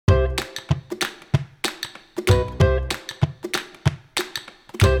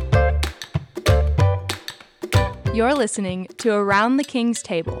You're listening to Around the King's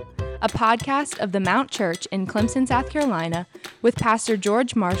Table, a podcast of the Mount Church in Clemson, South Carolina, with Pastor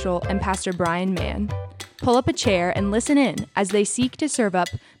George Marshall and Pastor Brian Mann. Pull up a chair and listen in as they seek to serve up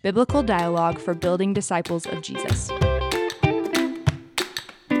biblical dialogue for building disciples of Jesus.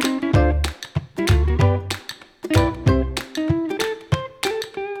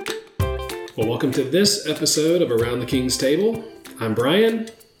 Well, welcome to this episode of Around the King's Table. I'm Brian.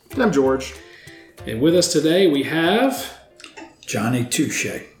 And I'm George. And with us today we have... Johnny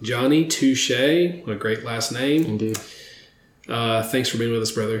Touche. Johnny Touche. What a great last name. Indeed. Thanks for being with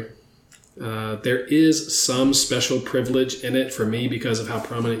us, brother. There is some special privilege in it for me because of how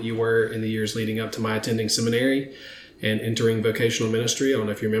prominent you were in the years leading up to my attending seminary and entering vocational ministry. I don't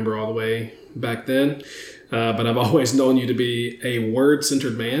know if you remember all the way back then, but I've always known you to be a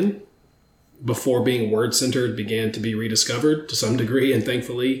word-centered man before being word-centered began to be rediscovered to some degree, and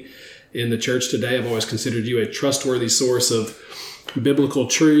thankfully in the church today, I've always considered you a trustworthy source of biblical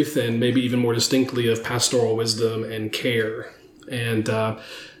truth and maybe even more distinctly of pastoral wisdom and care. And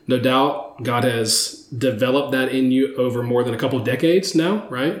no doubt God has developed that in you over more than a couple of decades now,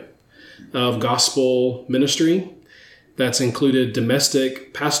 right, of gospel ministry. That's included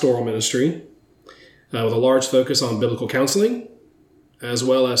domestic pastoral ministry with a large focus on biblical counseling, as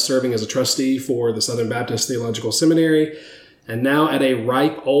well as serving as a trustee for the Southern Baptist Theological Seminary. And now at a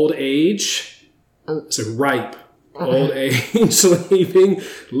ripe old age, old age,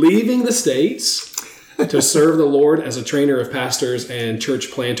 leaving the States to serve the Lord as a trainer of pastors and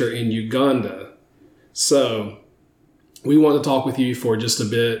church planter in Uganda. So we want to talk with you for just a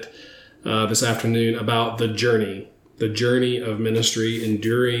bit this afternoon about the journey of ministry,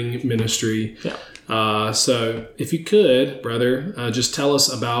 enduring ministry. Yeah. So if you could, brother, just tell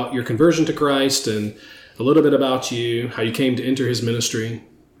us about your conversion to Christ and a little bit about you, how you came to enter his ministry.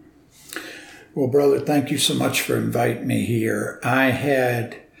 Well, brother, thank you so much for inviting me here.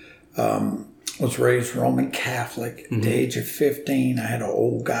 I was raised Roman Catholic. At the age of 15, I had an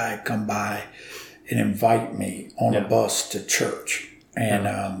old guy come by and invite me on a bus to church.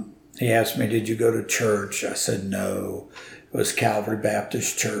 And he asked me, did you go to church? I said, no. It was Calvary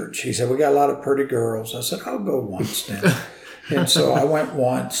Baptist Church. He said, we got a lot of pretty girls. I said, I'll go once then. And so I went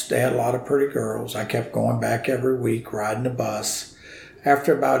once. They had a lot of pretty girls. I kept going back every week, riding the bus.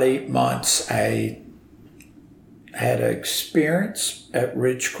 After about 8 months, I had an experience at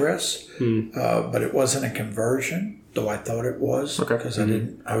Ridgecrest, but it wasn't a conversion, though I thought it was, because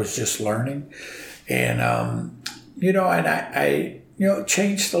I was just learning. And, I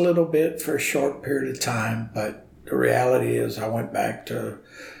changed a little bit for a short period of time, but the reality is I went back to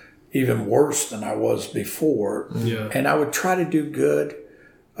even worse than I was before. Yeah. And I would try to do good.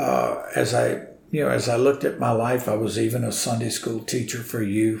 As I looked at my life, I was even a Sunday school teacher for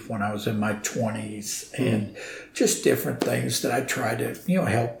youth when I was in my 20s, and just different things that I tried to,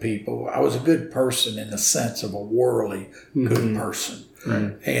 help people. I was a good person in the sense of a worldly good person.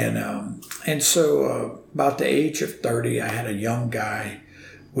 Right. And so about the age of 30, I had a young guy.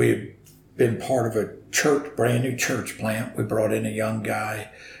 We'd been part of a church, brand new church plant. We brought in a young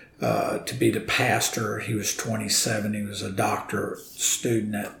guy to be the pastor. He was 27. He was a doctor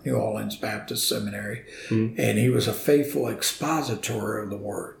student at New Orleans Baptist Seminary, and he was a faithful expositor of the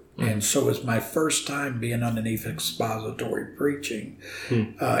Word. And so it was my first time being underneath expository preaching.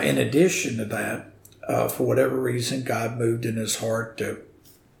 In addition to that, for whatever reason, God moved in his heart to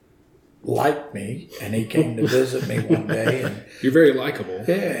like me, and he came to visit me one day. And you're very likable.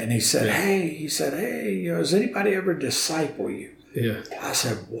 Yeah, and he said, hey, has anybody ever disciple you? Yeah. I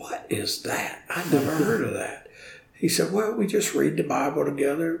said, what is that? I never heard of that. He said, well, we just read the Bible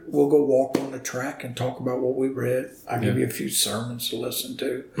together. We'll go walk on the track and talk about what we read. I'll give you a few sermons to listen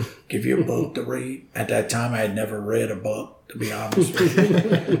to, give you a book to read. At that time, I had never read a book, to be honest with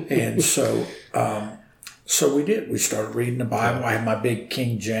you. And so we did. We started reading the Bible. I had my big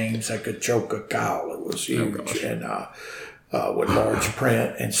King James. I could choke a cow. It was huge and with large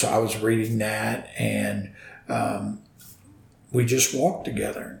print. And so I was reading that, and we just walked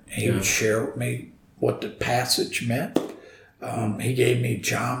together. He would share with me what the passage meant. He gave me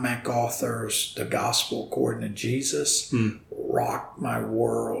John MacArthur's The Gospel According to Jesus, rocked my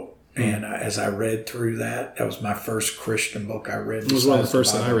world. And as I read through that was my first Christian book I read. It was one of the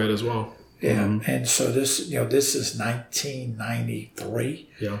first that I read as well. Yeah, and so this is 1993.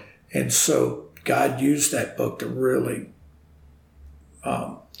 Yeah, and so God used that book to really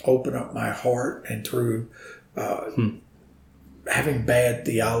open up my heart, and through having bad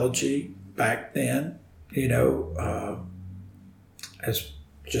theology back then, as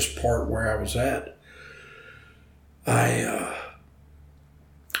just part where I was at,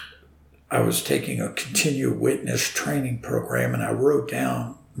 I was taking a continued witness training program, and I wrote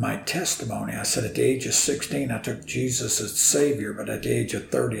down my testimony. I said, at the age of 16, I took Jesus as Savior, but at the age of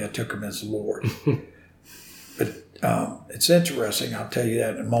 30, I took him as Lord. But it's interesting. I'll tell you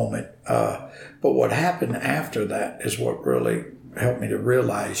that in a moment. But what happened after that is what really helped me to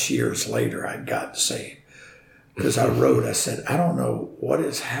realize years later I got saved. Because I said, I don't know what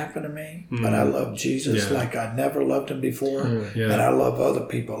has happened to me, but I love Jesus like I never loved him before. And I love other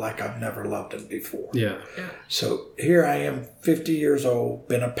people like I've never loved him before. So here I am, 50 years old,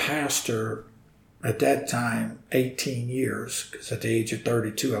 been a pastor at that time, 18 years, because at the age of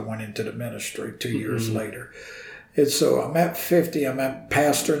 32, I went into the ministry 2 years later. And so I'm at 50, I'm a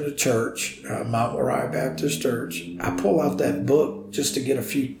pastor in the church, Mount Moriah Baptist Church. I pull out that book just to get a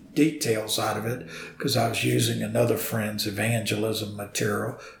few details out of it because I was using another friend's evangelism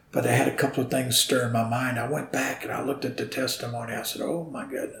material. But I had a couple of things stir in my mind. I went back and I looked at the testimony. I said, oh, my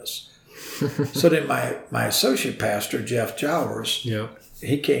goodness. So then my associate pastor, Jeff Jowers,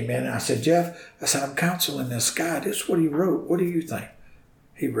 he came in and I said, Jeff, I'm counseling this guy. This is what he wrote. What do you think?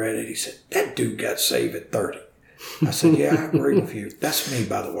 He read it. He said, that dude got saved at 30. I said, yeah, I agree with you. That's me,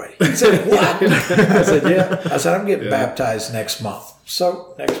 by the way. He said, what? I said, yeah. I said, I'm getting baptized next month.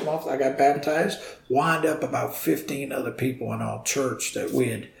 So next month I got baptized, wind up about 15 other people in our church that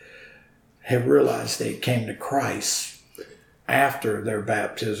we had realized they came to Christ after their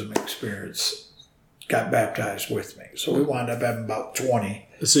baptism experience, got baptized with me. So we wound up having about 20.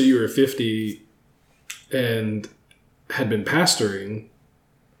 So you were 50 and had been pastoring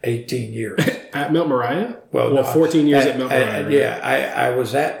 18 years. At Mount Moriah? Well, no, 14 years at Mount Moriah. Right? Yeah, I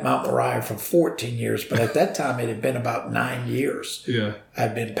was at Mount Moriah for 14 years, but at that time it had been about 9 years.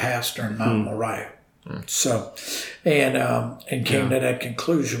 I'd been pastoring Mount Moriah. So, and came to that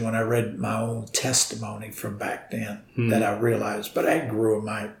conclusion when I read my own testimony from back then that I realized, but I grew in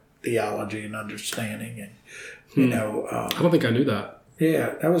my theology and understanding, and you know. I don't think I knew that.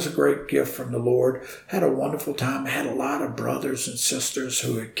 Yeah, that was a great gift from the Lord. Had a wonderful time. Had a lot of brothers and sisters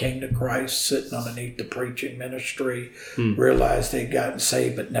who had came to Christ sitting underneath the preaching ministry, realized they'd gotten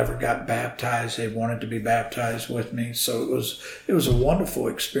saved but never got baptized. They wanted to be baptized with me. So it was a wonderful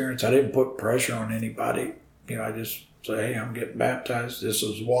experience. I didn't put pressure on anybody. You know, I just say, hey, I'm getting baptized. This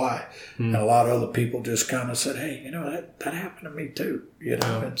is why. And a lot of other people just kind of said, hey, you know, that happened to me too. You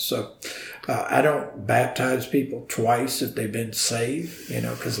know, and so I don't baptize people twice if they've been saved, you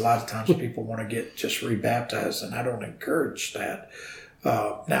know, because a lot of times people want to get just rebaptized, and I don't encourage that.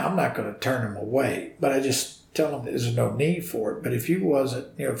 Now, I'm not going to turn them away, but I just tell them there's no need for it. But if you wasn't,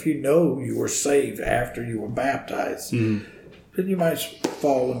 you know, if you know you were saved after you were baptized, then you might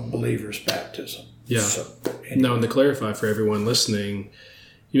fall in believer's baptism. So, anyway. Now, and to clarify for everyone listening,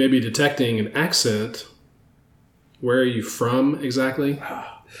 you may be detecting an accent. Where are you from exactly?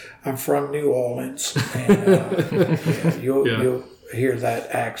 I'm from New Orleans, and you'll hear that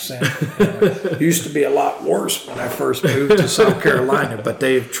accent. Used to be a lot worse when I first moved to South Carolina, but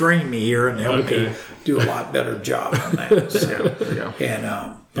they've trained me here and helped me do a lot better job on that. So,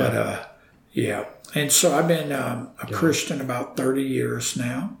 and so I've been a Christian about 30 years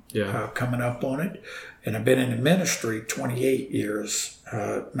now, coming up on it. And I've been in the ministry 28 years.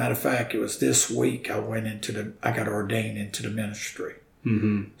 Matter of fact, it was this week I got ordained into the ministry.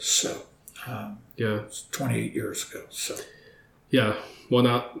 So, it's 28 years ago. So, well,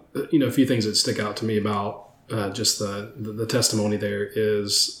 now, you know, a few things that stick out to me about just the testimony there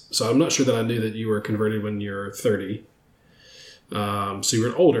is, so I'm not sure that I knew that you were converted when you were 30. So you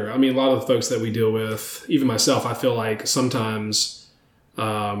were older. I mean, a lot of the folks that we deal with, even myself, I feel like sometimes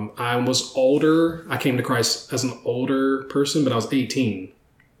I was older. I came to Christ as an older person, but I was 18.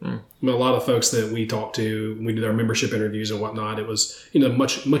 I mean, a lot of folks that we talk to, we do our membership interviews and whatnot, it was, you know,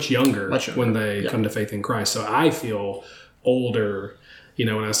 much younger when they come to faith in Christ. So I feel older, you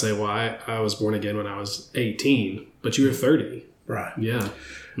know, when I say, well, I was born again when I was 18, but you were 30. Right. Yeah.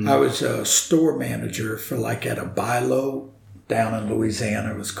 I was a store manager for at a BI-LO down in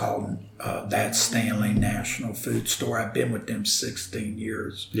Louisiana. It was called That Stanley National Food Store. I've been with them 16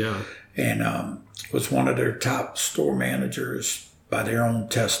 years. Yeah. And was one of their top store managers by their own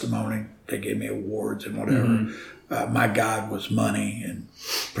testimony. They gave me awards and whatever. My God was money and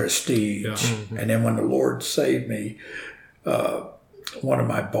prestige. And then when the Lord saved me, one of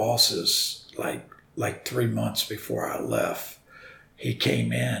my bosses, like 3 months before I left, he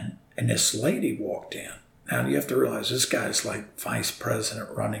came in and this lady walked in. Now, you have to realize this guy's like vice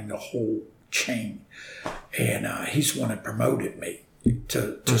president running the whole chain. And he's the one that promoted me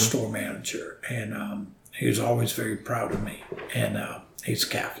to store manager. And he was always very proud of me. And he's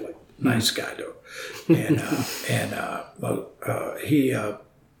Catholic. Nice guy, though. And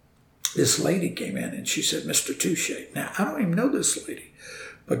this lady came in and she said, Mr. Touche. Now, I don't even know this lady,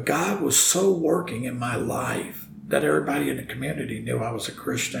 but God was so working in my life that everybody in the community knew I was a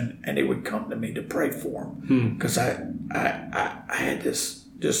Christian, and they would come to me to pray for them. Because I had this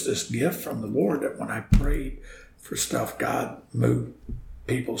gift from the Lord that when I prayed for stuff, God moved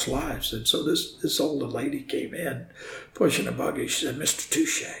people's lives. And so this older lady came in pushing a buggy. She said, Mr.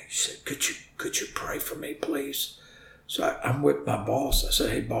 Touche, she said, could you pray for me, please? So I'm with my boss. I said,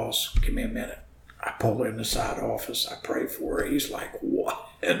 hey, boss, give me a minute. I pull her in the side office. I pray for her. He's like, what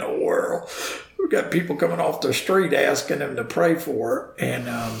in the world? We got people coming off the street asking him to pray for her. And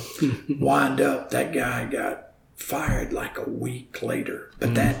wind up, that guy got fired like a week later.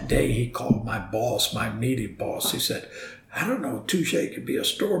 But that day he called my boss, my immediate boss. He said, I don't know if Touche could be a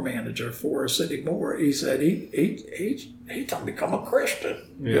store manager for us anymore. He said he told me to become a Christian.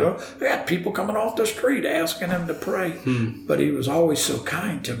 Yeah. You know, we had people coming off the street asking him to pray, but he was always so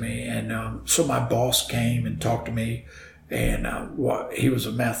kind to me. And so my boss came and talked to me, and he was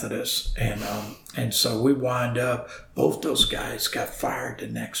a Methodist, and so we wind up. Both those guys got fired the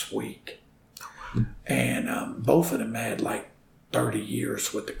next week, and both of them had like 30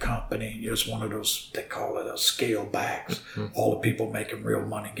 years with the company. It was one of those, they call it a scale backs. All the people making real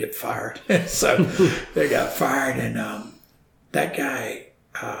money get fired. So they got fired. And that guy,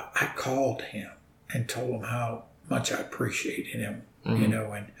 I called him and told him how much I appreciated him, you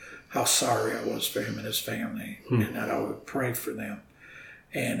know, and how sorry I was for him and his family, and that I would pray for them.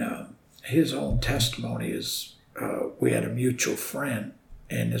 And his own testimony is, we had a mutual friend,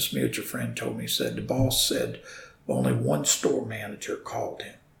 and this mutual friend told me, he said, the boss said, only one store manager called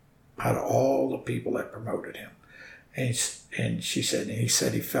him out of all the people that promoted him. And he said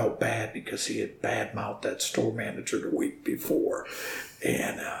he felt bad because he had badmouthed that store manager the week before.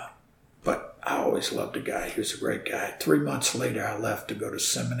 And but I always loved the guy. He was a great guy. 3 months later, I left to go to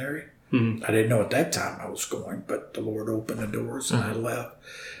seminary. I didn't know at that time I was going, but the Lord opened the doors, and I left.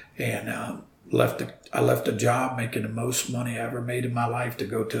 And I left a job making the most money I ever made in my life to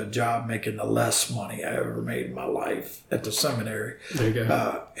go to a job making the less money I ever made in my life at the seminary. There you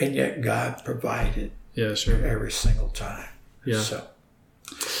go. And yet God provided every single time. Yeah. So.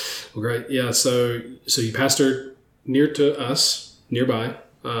 Well, great. Yeah. So you pastored nearby,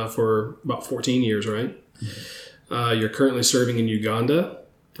 for about 14 years, right? You're currently serving in Uganda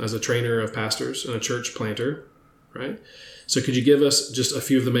as a trainer of pastors and a church planter, right? So could you give us just a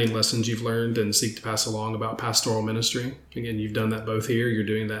few of the main lessons you've learned and seek to pass along about pastoral ministry? Again, you've done that both here. You're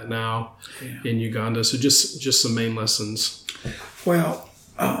doing that now in Uganda. So just some main lessons. Well,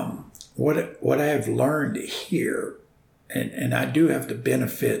 what I have learned here, and I do have the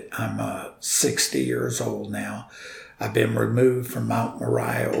benefit, I'm 60 years old now. I've been removed from Mount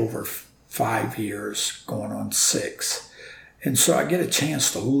Moriah over 5 years, going on 6. And so I get a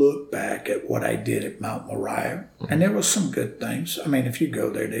chance to look back at what I did at Mount Moriah. And there was some good things. I mean, if you go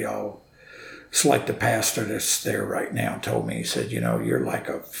there, it's like the pastor that's there right now told me, he said, you know, you're like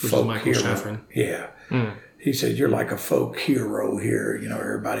a folk hero. Shaffron. Yeah. He said, you're like a folk hero here. You know,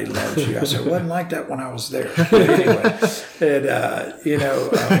 everybody loves you. I said, it wasn't like that when I was there. But anyway,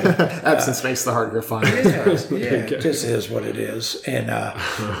 absence makes the heart grow fonder. It just is what it is. And,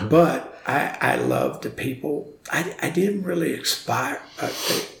 but I love the people. I didn't really aspire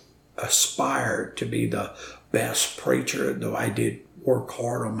to be the best preacher, though I did work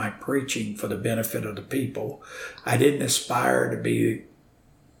hard on my preaching for the benefit of the people. I didn't aspire to be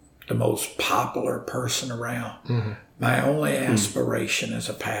the most popular person around. My only aspiration as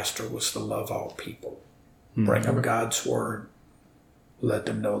a pastor was to love all people, bring them God's word, let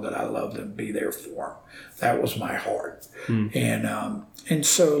them know that I love them, be there for them. That was my heart. And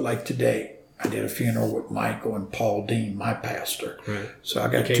so like today, I did a funeral with Michael and Paul Dean, my pastor. Right. So I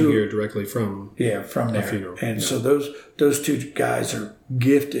got came here directly from there. Funeral. And so those two guys are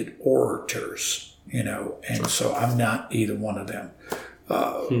gifted orators, you know, and so I'm not either one of them.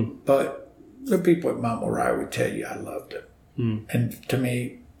 But the people at Mount Moriah would tell you I loved them. And to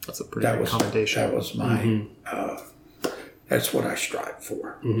me, that's a pretty big commendation. That was my that's what I strive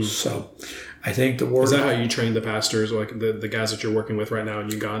for. So I think the word... Is that how you train the pastors, like the guys that you're working with right now in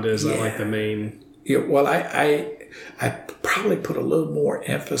Uganda? Is that like the main... Yeah, well, I probably put a little more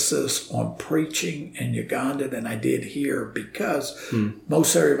emphasis on preaching in Uganda than I did here because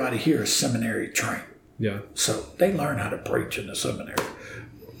most everybody here is seminary trained. Yeah. So they learn how to preach in the seminary.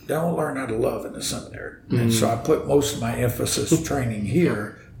 They don't learn how to love in the seminary. And so I put most of my emphasis training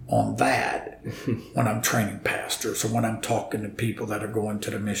here on that when I'm training pastors or when I'm talking to people that are going to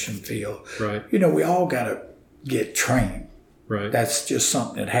the mission field. Right. You know, we all got to get trained. Right. That's just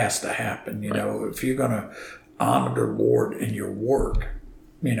something that has to happen. You know, if you're going to honor the Lord in your work,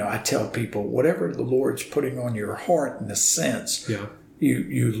 I tell people, whatever the Lord's putting on your heart in a sense,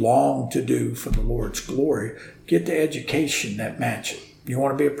 you long to do for the Lord's glory, get the education that matches it. You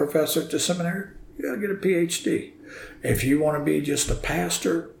want to be a professor at the seminary? You got to get a PhD. If you want to be just a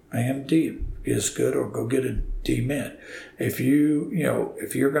pastor, AMD is good, or go get a DMin. If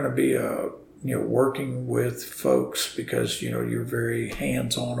you're going to be working with folks because, you're very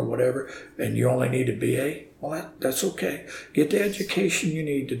hands-on or whatever, and you only need a BA, well, that's okay. Get the education you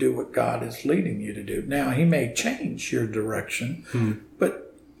need to do what God is leading you to do. Now, He may change your direction,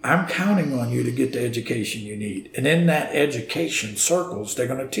 but I'm counting on you to get the education you need. And in that education circles, they're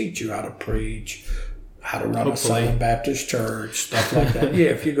going to teach you how to preach, how to run a Southern Baptist church, stuff like that. Yeah,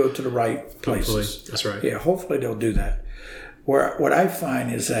 if you go to the right places. Hopefully. That's right. Yeah, hopefully they'll do that. What I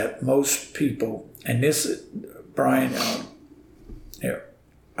find is that most people, and this, Brian,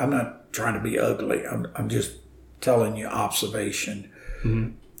 I'm not trying to be ugly. I'm just telling you observation.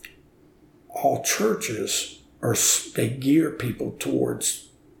 Mm-hmm. All churches they gear people towards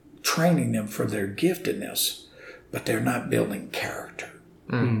training them for their giftedness, but they're not building character.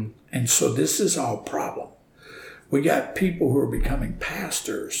 Mm-hmm. And so this is our problem. We got people who are becoming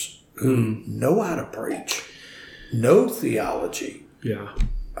pastors who know how to preach, know theology,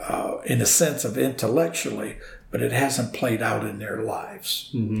 in a sense of intellectually, but it hasn't played out in their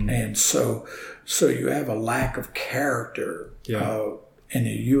lives. Mm-hmm. And so you have a lack of character in the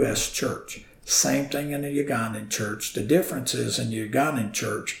U.S. church. Same thing in the Ugandan church. The difference is in the Ugandan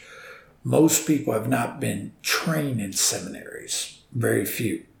church, most people have not been trained in seminaries. Very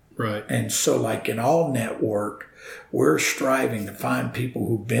few. Right. And so like in all network, we're striving to find people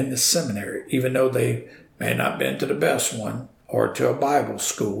who've been to seminary, even though they may not been to the best one or to a Bible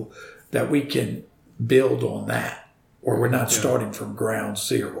school, that we can build on that, or we're not starting from ground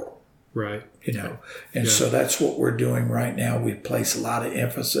zero. Right. And so that's what we're doing right now. We place a lot of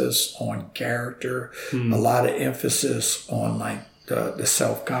emphasis on character, a lot of emphasis on like the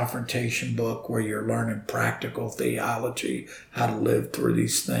self-confrontation book, where you're learning practical theology, how to live through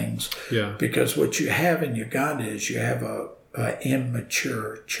these things. Yeah. Because what you have in Uganda is you have a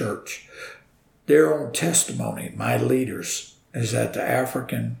immature church. Their own testimony, my leaders, is that the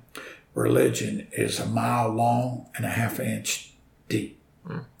African religion is 1 mile long and 1/2 inch deep.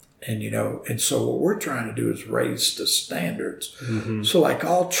 And, and so what we're trying to do is raise the standards. Mm-hmm. So like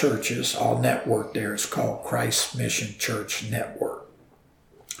all churches, all network there is called Christ Mission Church Network.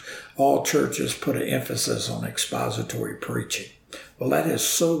 All churches put an emphasis on expository preaching. Well, that is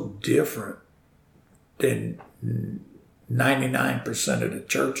so different than 99% of the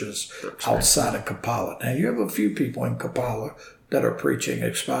churches outside of Kampala. Now, you have a few people in Kampala that are preaching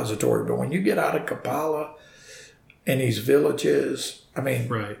expository, but when you get out of Kampala in these villages,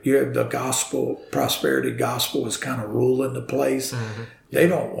 you have the gospel, prosperity gospel is kind of ruling the place. Mm-hmm. They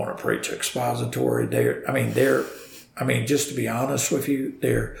don't want to preach expository. Just to be honest with you,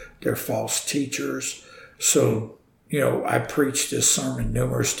 they're false teachers. So, I preached this sermon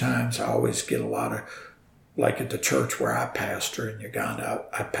numerous times. I always get a lot of, like at the church where I pastor in Uganda,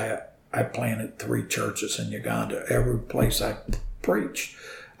 I planted 3 churches in Uganda. Every place I preached,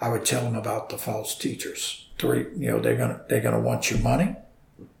 I would tell them about the false teachers. 3, they're gonna want your money,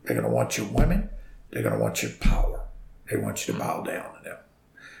 they're gonna want your women, they're gonna want your power. They want you to bow down to them.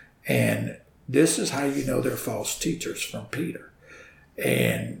 And this is how you know they're false teachers from Peter.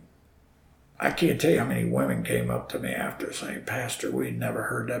 And I can't tell you how many women came up to me after saying, "Pastor, we never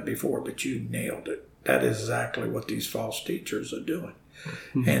heard that before, but you nailed it. That is exactly what these false teachers are doing."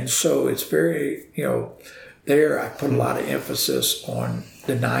 Mm-hmm. And so it's very, there I put a lot of emphasis on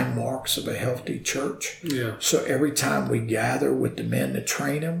the 9 marks of a healthy church. Yeah. So every time we gather with the men to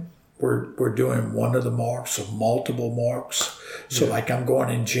train them, we're doing one of the marks or multiple marks. So like I'm going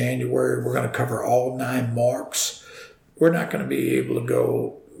in January, we're going to cover all 9 marks. We're not going to be able to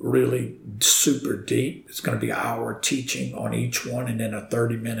go really super deep. It's going to be an hour teaching on each one and then a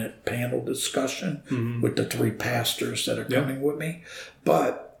 30-minute panel discussion with the 3 pastors that are coming with me.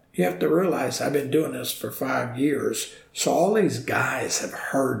 But you have to realize I've been doing this for 5 years. So all these guys have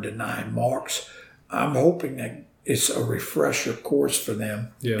heard the 9 marks. I'm hoping that it's a refresher course for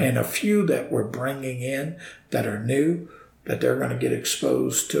them. Yeah. And a few that we're bringing in that are new, that they're going to get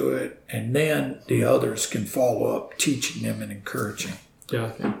exposed to it. And then the others can follow up teaching them and encouraging.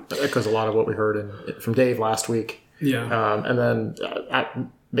 Yeah. That echoes a lot of what we heard from Dave last week. Yeah. And then that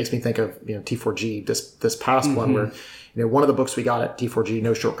makes me think of, T4G, this past one where, one of the books we got at T4G,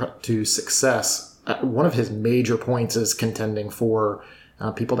 No Shortcut to Success, one of his major points is contending for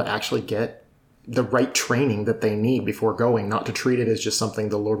people to actually get the right training that they need before going, not to treat it as just something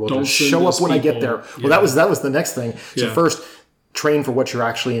the Lord will just show up when I get there. Well, that was the next thing. So first, train for what you're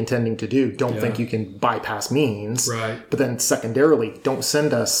actually intending to do. Don't think you can bypass means. Right. But then secondarily, don't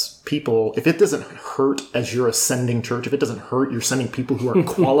send us people, if it doesn't hurt as you're ascending church, if it doesn't hurt, you're sending people who are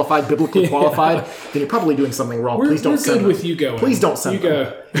qualified, biblically qualified, then you're probably doing something wrong. Please don't send them. We're good with you going. Please don't send you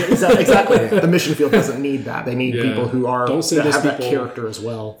them. Go. Exactly. The mission field doesn't need that. They need people who are don't send that have people, that character as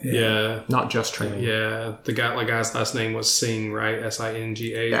well. Yeah. Not just training. Yeah. The guy's last name was Singh, right? Singh.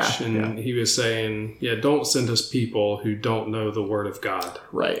 And he was saying, don't send us people who don't know the Word of God.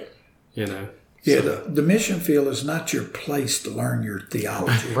 Right. You know. Yeah, the mission field is not your place to learn your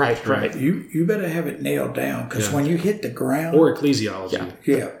theology. Right. You better have it nailed down, because when you hit the ground... Or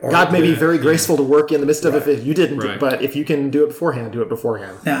ecclesiology. God may be very graceful to work in the midst of it if you didn't, but if you can do it beforehand, do it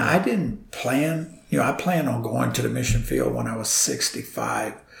beforehand. Now, I didn't plan... I planned on going to the mission field when I was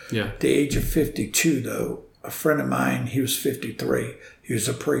 65. Yeah. At the age of 52, though, a friend of mine, he was 53. He was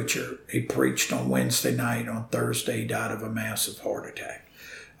a preacher. He preached on Wednesday night. On Thursday, he died of a massive heart attack.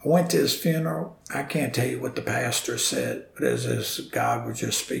 I went to his funeral. I can't tell you what the pastor said, but as God was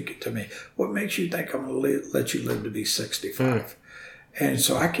just speaking to me, what makes you think I'm going to let you live to be 65? And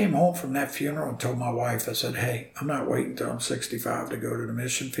so I came home from that funeral and told my wife, I said, hey, I'm not waiting until I'm 65 to go to the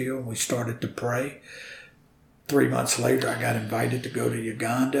mission field. And we started to pray. 3 months later, I got invited to go to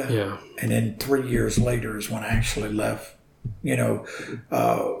Uganda. Yeah. And then 3 years later is when I actually left.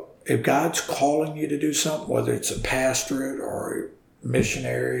 If God's calling you to do something, whether it's a pastorate or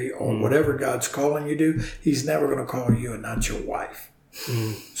missionary or whatever God's calling you to do, he's never going to call you and not your wife.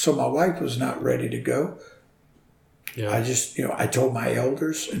 So my wife was not ready to go. Yeah. I just, I told my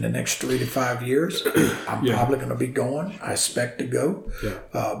elders in the next 3 to 5 years, I'm probably going to be going. I expect to go,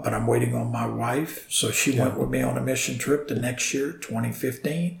 but I'm waiting on my wife. So she went with me on a mission trip the next year,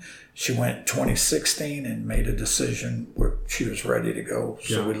 2015. She went 2016 and made a decision where she was ready to go.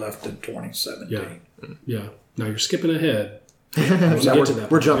 So we left in 2017. Yeah. Now you're skipping ahead.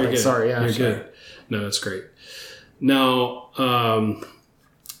 We're jumping. Sorry. Yeah. You're good. No, that's great. Now,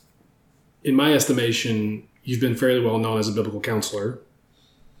 in my estimation, you've been fairly well known as a biblical counselor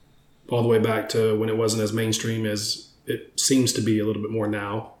all the way back to when it wasn't as mainstream as it seems to be a little bit more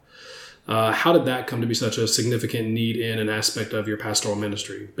now. How did that come to be such a significant need in an aspect of your pastoral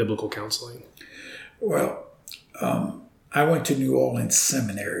ministry, biblical counseling? Well, I went to New Orleans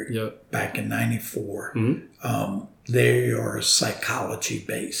Seminary back in 94. They are a psychology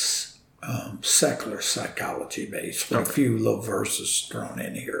base, secular psychology base, with a few little verses thrown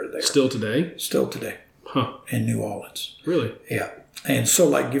in here or there. Still today? Still today. Huh. In New Orleans. Really? Yeah. And so,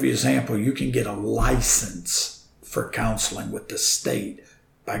 like, give you an example, you can get a license for counseling with the state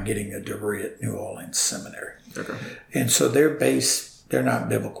by getting a degree at New Orleans Seminary. Okay. And so they're not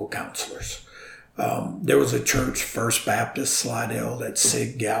biblical counselors. There was a church, First Baptist Slidell, that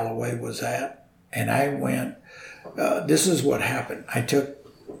Sig Galloway was at, and I went. This is what happened. I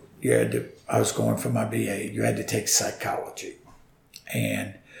was going for my BA. You had to take psychology,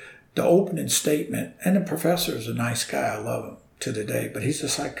 and the opening statement. And the professor is a nice guy. I love him to the day, but he's a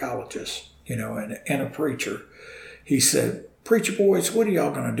psychologist, and a preacher. He said, "Preacher boys, what are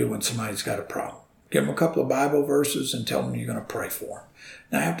y'all going to do when somebody's got a problem? Give them a couple of Bible verses and tell them you're going to pray for them."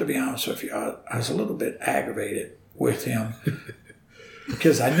 Now, I have to be honest with you. I was a little bit aggravated with him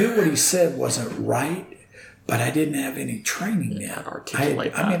because I knew what he said wasn't right, but I didn't have any training yet.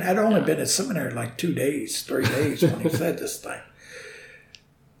 I'd only been at seminary like 2 days, 3 days when he said this thing.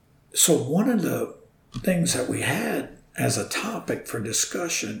 So one of the things that we had as a topic for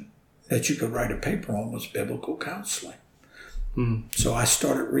discussion that you could write a paper on was biblical counseling. So I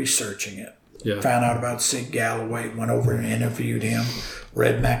started researching it. Found out about Sig Galloway, went over and interviewed him,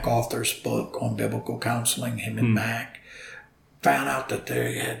 read MacArthur's book on biblical counseling, him and Mac. Found out that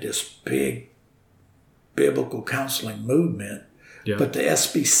they had this big biblical counseling movement, but the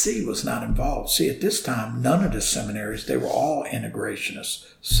SBC was not involved. See, at this time, none of the seminaries, they were all integrationists,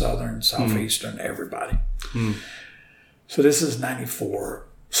 Southern, Southeastern, everybody. So this is 94.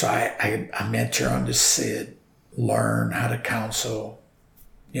 So I mentor under Sid, learn how to counsel.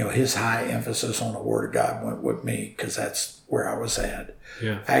 His high emphasis on the Word of God went with me because that's where I was at.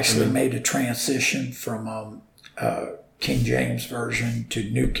 I actually made a transition from King James Version to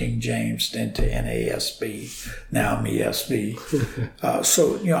New King James, then to NASB. Now I'm ESV.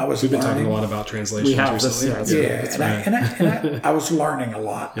 So, I was We've been learning. talking a lot about translations recently. I was learning a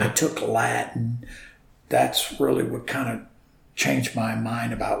lot. I took Latin. That's really what kind of changed my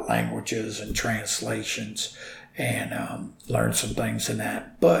mind about languages and translations, and learned some things in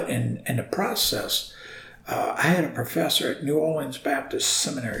that. But in the process, I had a professor at New Orleans Baptist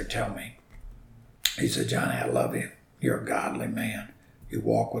Seminary tell me, he said, "Johnny, I love you. You're a godly man. You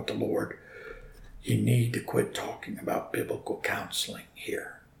walk with the Lord. you need to quit talking about biblical counseling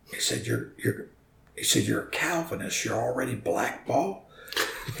here. He said, you're a Calvinist. You're already blackballed.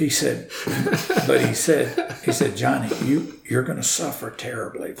 He said, Johnny, you're going to suffer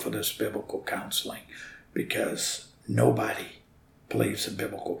terribly for this biblical counseling because nobody believes in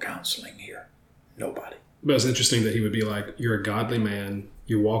biblical counseling here. Nobody. But it's interesting that he would be like, you're a godly man,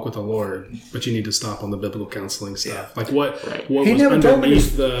 you walk with the Lord, but you need to stop on the biblical counseling stuff. Yeah. Like what He was never told me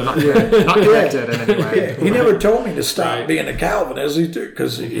underneath the... Not connected in any way. He never told me to stop Right. being a Calvinist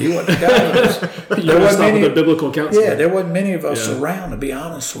because he wasn't a Calvinist. You gotta stop with the biblical counseling. Yeah, there wasn't many of us Yeah. around, to be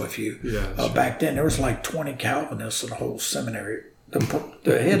honest with you. Yeah, sure. Back then, there was like 20 Calvinists in the whole seminary.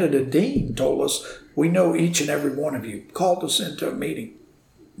 The head of the dean told us, we know each and every one of you. Called us into a meeting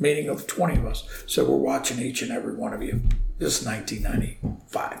of 20 of us. So we're watching each and every one of you. This is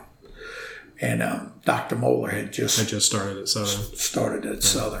 1995. And Dr. Moeller had just started at Southern. Started at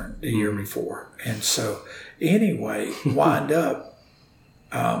Southern the year before. And so anyway, wind up.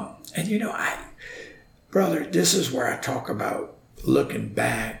 And brother, this is where I talk about looking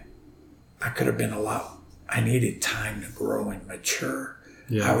back. I could have been I needed time to grow and mature.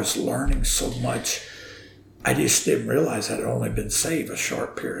 Yeah. I was learning so much. I just didn't realize I'd only been saved a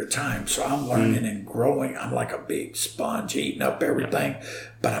short period of time. So I'm learning and growing. I'm like a big sponge eating up everything,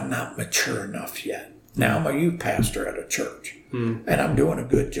 but I'm not mature enough yet. Now I'm a youth pastor at a church, and I'm doing a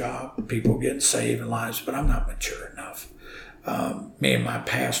good job. People getting saved in lives, but I'm not mature enough. Me and my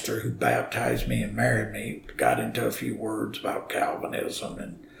pastor who baptized me and married me got into a few words about Calvinism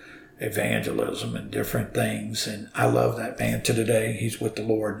and evangelism and different things. And I love that man to today. He's with the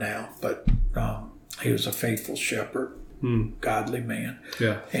Lord now, but he was a faithful shepherd, godly man.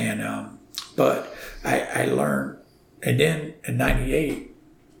 Yeah. And but I learned, and then in 98,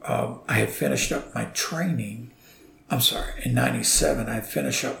 I had finished up my training. In 97, I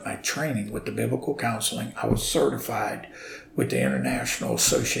finished up my training with the biblical counseling. I was certified with the International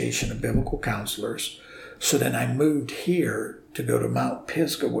Association of Biblical Counselors. So then I moved here to go to Mount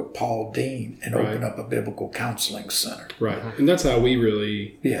Pisgah with Paul Dean and open up a biblical counseling center. Right. And that's how we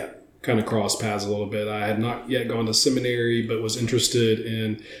really kind of crossed paths a little bit. I had not yet gone to seminary, but was interested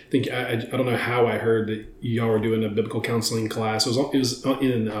in. I don't know how I heard that y'all were doing a biblical counseling class. It was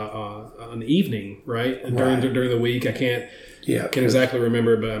in an evening, right? During the week. I can't exactly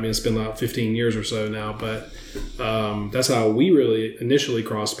remember, but I mean it's been about 15 years or so now. But that's how we really initially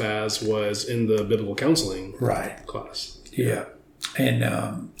crossed paths, was in the biblical counseling class. Yeah,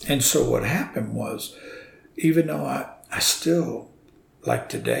 and so what happened was, even though I still, like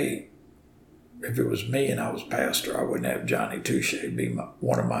today, if it was me and I was pastor, I wouldn't have Johnny Touche be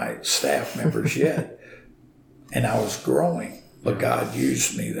one of my staff members yet. And I was growing, but God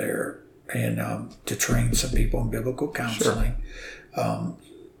used me there and to train some people in biblical counseling. Sure.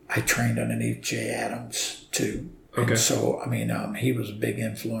 I trained underneath Jay Adams too. Okay. And so, he was a big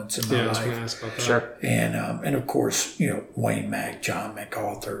influence in my life. I was going to ask about that. Sure. And of course, Wayne Mack, John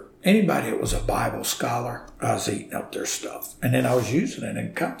MacArthur, anybody that was a Bible scholar, I was eating up their stuff. And then I was using it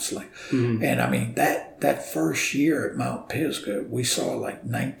in counseling. Mm-hmm. And that first year at Mount Pisgah, we saw like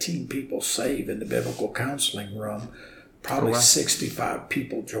 19 people saved in the biblical counseling room. Probably 65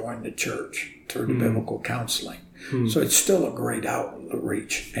 people joined the church through the biblical counseling. Mm-hmm. So it's still a great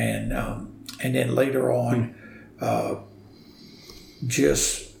outreach. And then later on,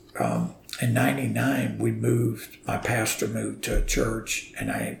 in 99, my pastor moved to a church,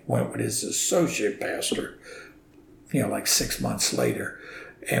 and I went with his associate pastor, like 6 months later.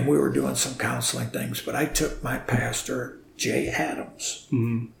 And we were doing some counseling things, but I took my pastor, Jay Adams.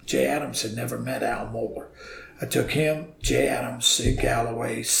 Mm-hmm. Jay Adams had never met Al Mohler. I took him, Jay Adams, Sid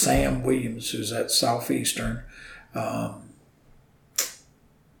Galloway, Sam Williams, who's at Southeastern,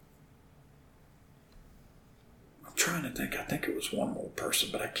 trying to think. I think it was one more person,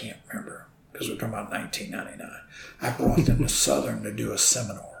 but I can't remember because we're talking about 1999. I brought them to Southern to do a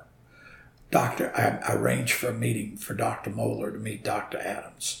seminar. I arranged for a meeting for Dr. Moeller to meet Dr.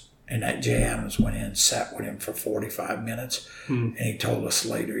 Adams. And that Jay Adams went in, sat with him for 45 minutes. And he told us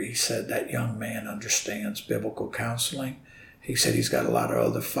later, he said, that young man understands biblical counseling. He said he's got a lot of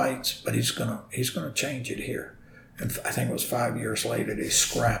other fights, but he's gonna change it here. And I think it was 5 years later, they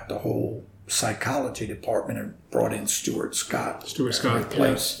scrapped the whole psychology department and brought in Stuart Scott.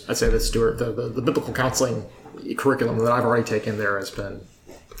 Yes. I'd say that Stuart, the biblical counseling curriculum that I've already taken there has been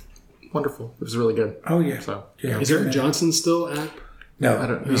wonderful. It was really good. Oh yeah. So Is Eric Johnson still at? No,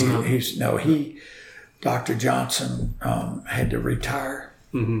 Dr. Johnson had to retire.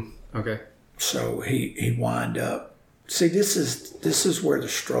 Mm-hmm. Okay. So he wound up. See, this is where the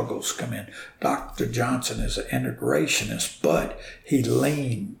struggles come in. Dr. Johnson is an integrationist, but he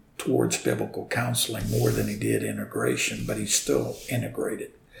leaned towards biblical counseling more than he did integration, but he still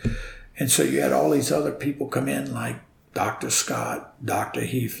integrated. And so you had all these other people come in like Dr. Scott, Dr.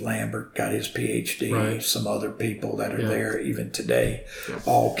 Heath Lambert got his PhD, right. Some other people that are there even today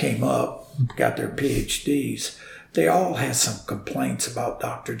all came up, got their PhDs. They all had some complaints about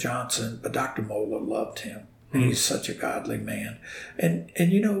Dr. Johnson, but Dr. Mohler loved him. And he's such a godly man. And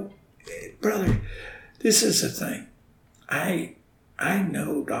you know, brother, this is the thing. I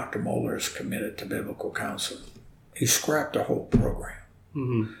know Dr. Mohler is committed to biblical counseling. He scrapped the whole program.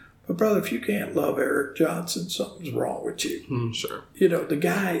 Mm-hmm. But brother, if you can't love Eric Johnson, something's wrong with you. Sure. You know, the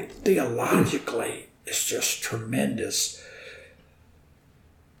guy theologically is just tremendous.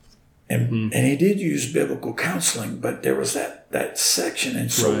 And he did use biblical counseling, but there was that section.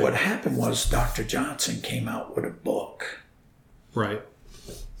 And so what happened was Dr. Johnson came out with a book. Right.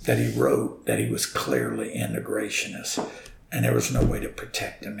 That he wrote that he was clearly integrationist. And there was no way to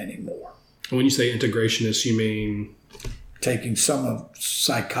protect him anymore. When you say integrationist, you mean... taking some of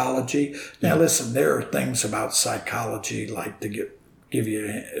psychology. Now, listen, there are things about psychology, like to give you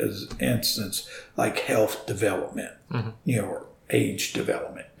as instance, like health development, you know, or age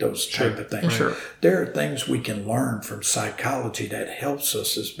development, those type of things. Sure. There are things we can learn from psychology that helps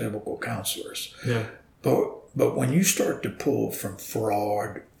us as biblical counselors. Yeah. But when you start to pull from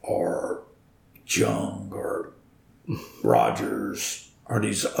Freud or Jung or Rogers or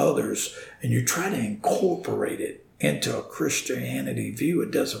these others, and you try to incorporate it into a Christianity view,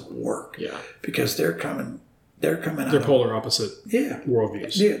 it doesn't work. Yeah. Because they're coming out of polar opposite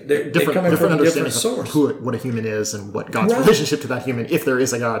worldviews. Yeah, they're coming from a different source. What a human is and what God's relationship to that human, if there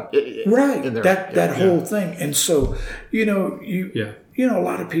is a God in there. That whole thing. And so, you know, a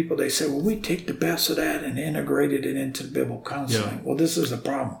lot of people, they say, well, we take the best of that and integrated it into biblical counseling. Yeah. Well, this is the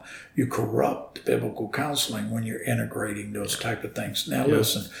problem. You corrupt biblical counseling when you're integrating those type of things. Now,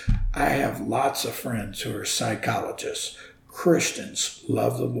 listen, I have lots of friends who are psychologists, Christians,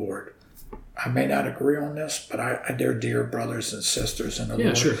 love the Lord. I may not agree on this, but they're dear brothers and sisters in the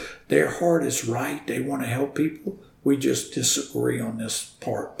Lord. Sure. Their heart is right. They want to help people. We just disagree on this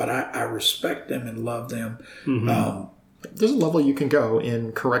part. But I respect them and love them. Mm-hmm. There's a level you can go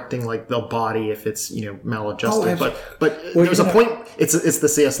in correcting like the body if it's, you know, maladjusted. But there's a point. It's the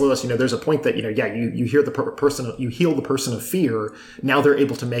C.S. Lewis. You know, there's a point that, you know, you hear the person, you heal the person of fear. Now they're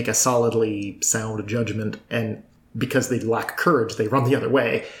able to make a solidly sound judgment, and because they lack courage, they run the other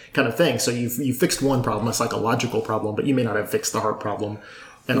way, kind of thing. So you fixed one problem, a psychological problem, but you may not have fixed the heart problem.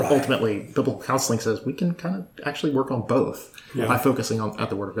 And ultimately, biblical counseling says we can kind of actually work on both by focusing at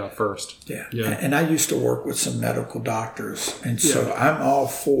the Word of God first. Yeah. And I used to work with some medical doctors, and so I'm all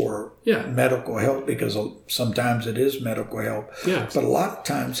for medical help because sometimes it is medical help, but a lot of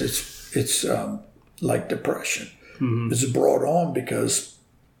times it's like depression. Mm-hmm. It's brought on because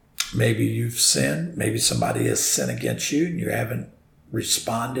maybe you've sinned, maybe somebody has sinned against you and you haven't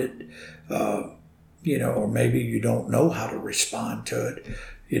responded, you know, or maybe you don't know how to respond to it.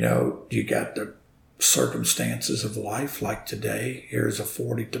 You know, you got the circumstances of life like today. Here's a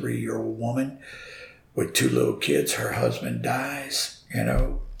 43-year-old woman with 2 little kids. Her husband dies, you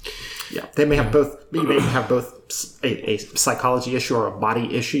know. Yeah, they may have both. You may have both a psychology issue or a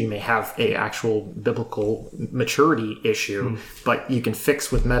body issue. You may have a actual biblical maturity issue, but you can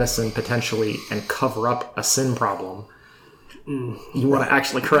fix with medicine potentially and cover up a sin problem. You want to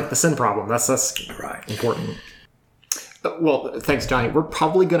actually correct the sin problem. That's important. Well, thanks, Johnny. We're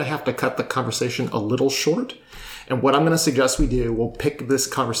probably going to have to cut the conversation a little short. And what I'm going to suggest we do, we'll pick this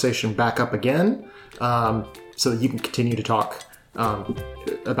conversation back up again so that you can continue to talk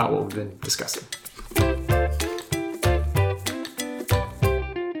about what we've been discussing.